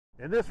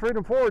In this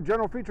Freedom Ford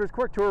General Features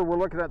Quick Tour, we're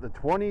looking at the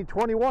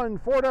 2021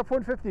 Ford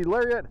F-150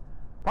 Lariat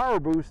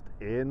PowerBoost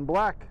in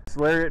black. This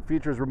Lariat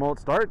features remote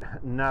start,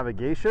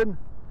 navigation,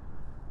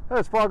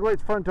 has fog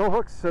lights, front tow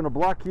hooks, and a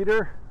block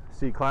heater,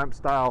 C-clamp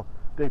style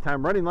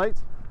daytime running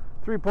lights,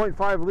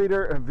 3.5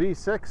 liter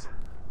V6,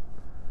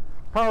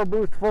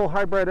 PowerBoost full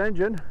hybrid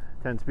engine,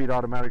 10-speed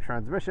automatic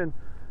transmission,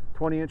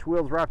 20-inch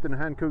wheels wrapped in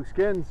Hankook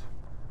skins,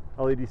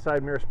 LED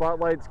side mirror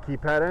spotlights,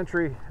 keypad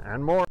entry,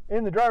 and more.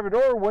 In the driver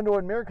door, window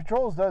and mirror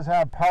controls does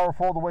have power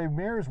fold-away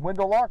mirrors,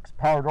 window locks,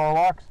 power door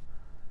locks,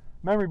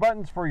 memory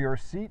buttons for your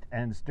seat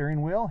and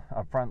steering wheel,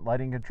 up front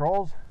lighting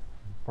controls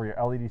for your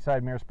LED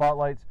side mirror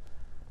spotlights,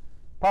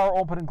 power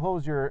open and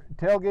close your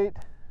tailgate,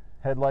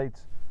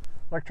 headlights,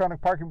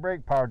 electronic parking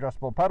brake, power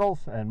adjustable pedals,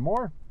 and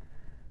more.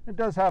 It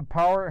does have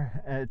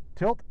power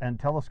tilt and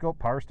telescope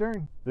power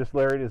steering. This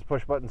Lariat is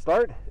push button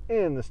start.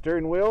 In the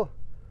steering wheel,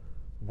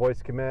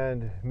 voice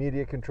command,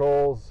 media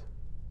controls,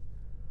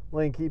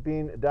 lane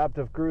keeping,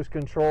 adaptive cruise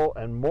control,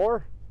 and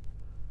more.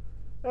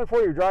 And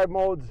for your drive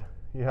modes,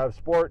 you have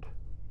sport,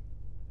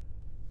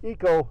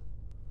 eco,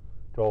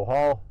 tow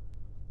haul,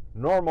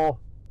 normal,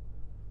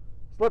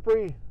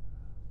 slippery,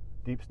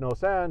 deep snow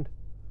sand,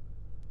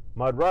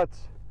 mud ruts,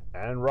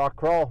 and rock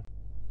crawl.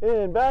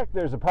 In back,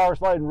 there's a power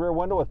sliding rear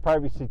window with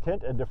privacy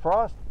tint and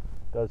defrost.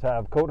 Does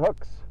have coat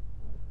hooks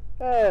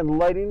and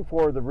lighting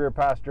for the rear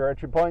passenger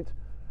entry points.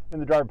 In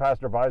the driver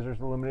passenger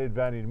visors, illuminated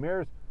vanity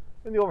mirrors.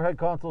 In the overhead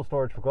console,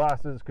 storage for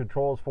glasses,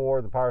 controls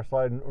for the power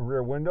sliding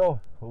rear window,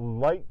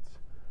 lights.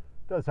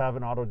 Does have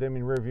an auto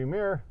dimming rear view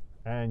mirror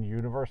and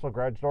universal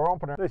garage door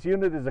opener. This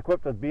unit is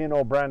equipped with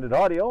B&O branded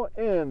audio.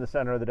 In the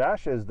center of the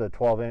dash is the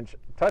 12-inch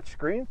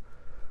touchscreen.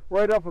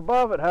 Right up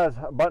above, it has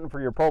a button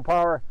for your Pro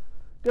Power,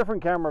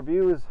 different camera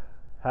views,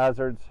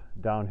 hazards,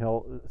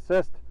 downhill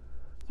assist,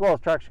 as well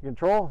as traction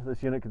control.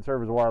 This unit can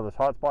serve as a wireless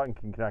hotspot and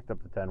can connect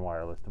up to 10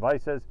 wireless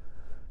devices.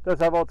 Does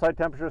have outside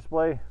temperature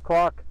display,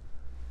 clock,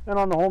 and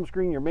on the home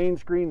screen, your main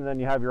screen, and then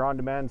you have your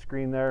on-demand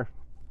screen there.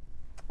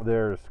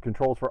 There's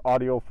controls for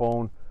audio,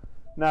 phone,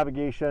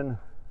 navigation,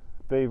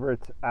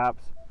 favorites,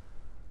 apps,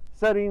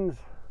 settings,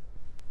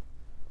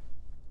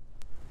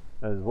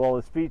 as well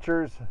as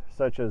features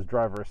such as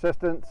driver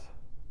assistance,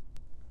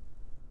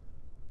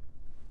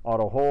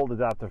 auto hold,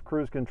 adaptive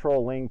cruise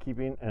control, lane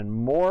keeping, and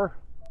more.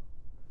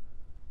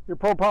 Your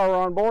Pro Power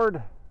on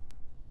board,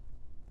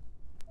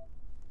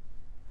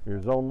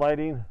 your zone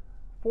lighting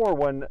for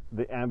when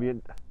the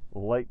ambient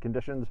light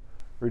conditions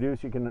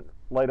reduce, you can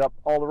light up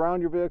all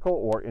around your vehicle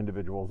or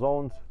individual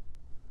zones.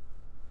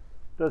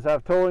 Does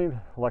have towing,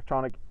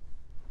 electronic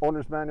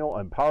owner's manual,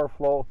 and power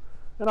flow.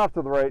 And off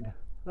to the right,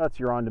 that's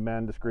your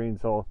on-demand screen,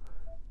 so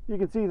you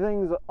can see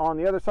things on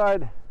the other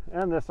side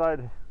and this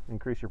side,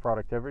 increase your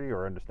productivity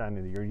or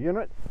understanding of your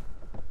unit.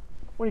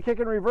 When you kick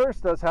in reverse,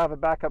 does have a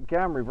backup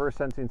cam, reverse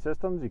sensing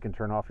systems. You can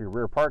turn off your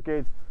rear park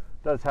aids.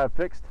 Does have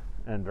fixed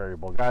and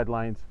variable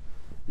guidelines.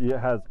 It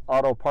has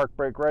auto park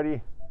brake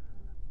ready,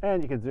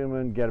 and you can zoom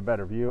in and get a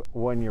better view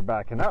when you're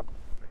backing up.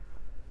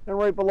 And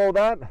right below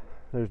that,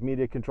 there's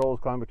media controls,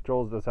 climate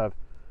controls. Does have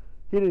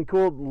heated and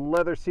cooled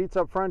leather seats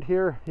up front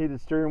here,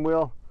 heated steering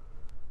wheel,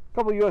 a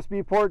couple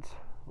USB ports,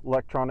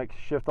 electronic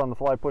shift on the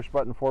fly push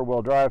button,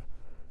 4-wheel drive.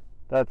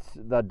 That's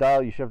that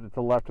dial, you shift it to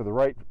the left or the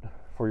right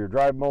for your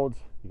drive modes.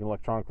 You can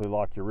electronically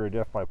lock your rear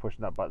diff by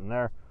pushing that button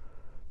there.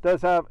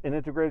 Does have an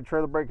integrated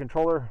trailer brake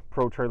controller,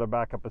 Pro Trailer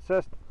Backup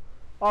Assist.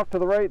 Off to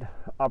the right,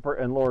 upper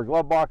and lower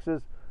glove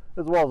boxes,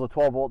 as well as a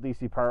 12-volt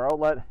DC power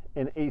outlet,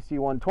 an AC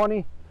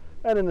 120,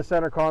 and in the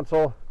center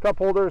console, cup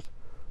holders,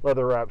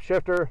 leather wrap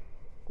shifter,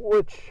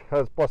 which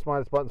has plus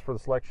minus buttons for the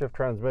select shift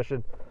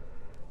transmission.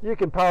 You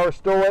can power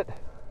stow it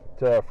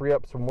to free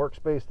up some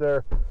workspace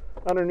there.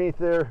 Underneath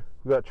there,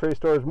 we've got tray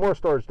storage, more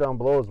storage down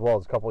below, as well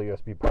as a couple of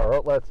USB power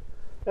outlets.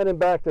 And in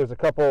back, there's a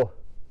couple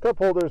cup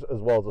holders,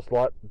 as well as a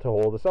slot to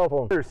hold a cell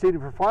phone. There's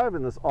seating for 5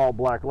 in this all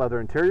black leather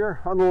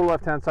interior. On the lower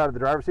left-hand side of the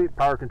driver's seat,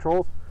 power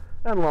controls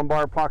and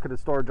lumbar, pocketed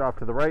storage off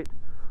to the right.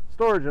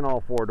 Storage in all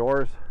 4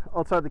 doors.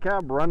 Outside the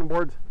cab, running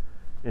boards.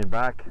 In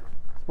back,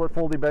 split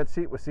folding bench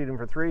seat with seating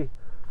for 3.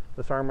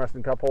 This armrest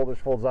and cup holders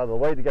folds out of the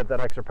way to get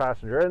that extra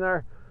passenger in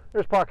there.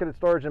 There's pocketed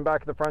storage in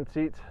back of the front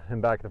seats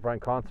and back of the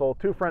front console.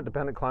 2 front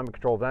dependent climate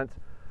control vents,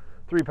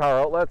 3 power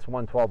outlets,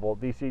 1 12-volt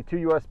DC,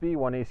 2 USB,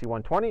 1 AC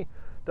 120.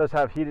 Does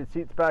have heated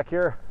seats back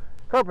here,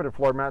 carpeted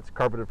floor mats,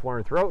 carpeted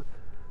flooring throughout,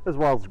 as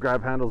well as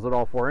grab handles at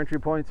all 4 entry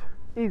points.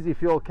 Easy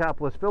fuel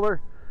capless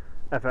filler,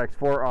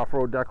 FX4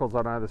 off-road decals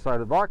on either side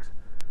of the box.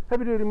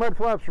 Heavy duty mud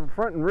flaps from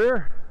front and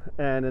rear,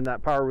 and in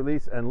that power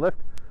release and lift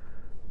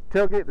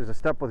tailgate, there's a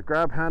step with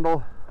grab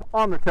handle.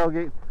 On the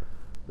tailgate,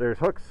 there's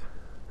hooks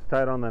to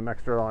tie it on them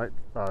extra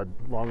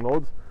long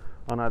loads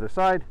on either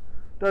side.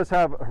 Does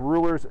have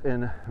rulers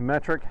in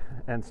metric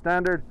and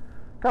standard.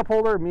 Cup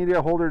holder,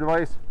 media holder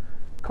device,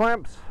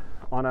 clamps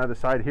on either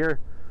side here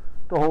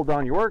to hold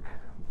down your work.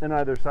 And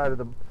either side of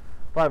the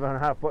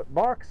 5.5-foot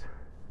box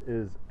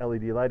is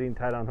LED lighting,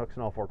 tie down hooks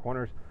in all 4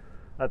 corners.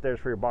 That there's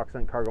for your box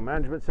vent cargo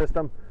management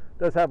system.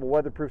 Does have a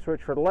weatherproof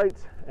switch for the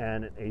lights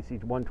and an AC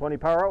 120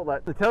 power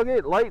outlet. The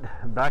tailgate light,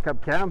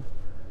 backup cam,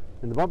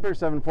 In the bumper,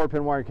 7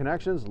 4-pin wiring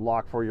connections,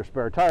 lock for your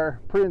spare tire,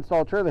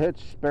 pre-installed trailer hitch,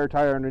 spare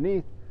tire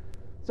underneath,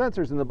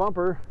 sensors in the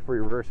bumper for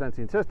your reverse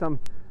sensing system,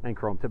 and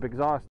chrome tip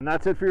exhaust. And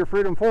that's it for your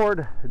Freedom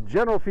Ford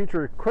general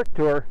feature quick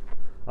tour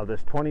of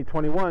this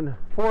 2021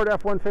 Ford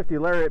F-150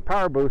 Lariat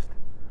PowerBoost.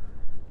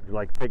 If you'd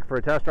like to take it for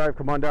a test drive,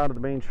 come on down to the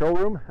main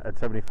showroom at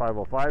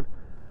 7505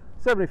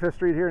 75th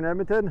Street here in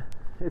Edmonton.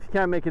 If you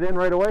can't make it in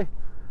right away,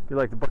 if you'd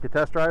like to book a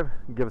test drive,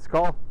 give us a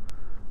call,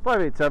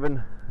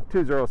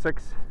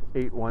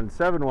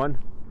 587-206-8171. If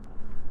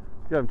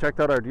you haven't checked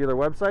out our dealer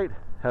website,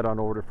 head on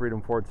over to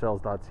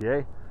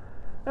freedomfordsales.ca.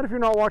 And if you're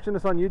not watching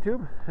this on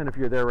YouTube, and if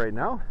you're there right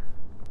now,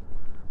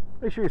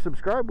 make sure you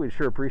subscribe. We'd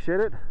sure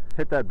appreciate it.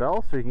 Hit that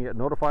bell so you can get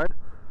notified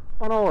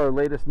on all our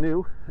latest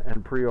new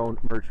and pre-owned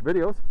merch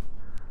videos.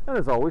 And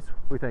as always,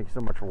 we thank you so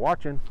much for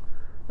watching.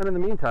 And in the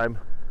meantime,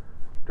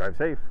 drive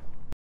safe.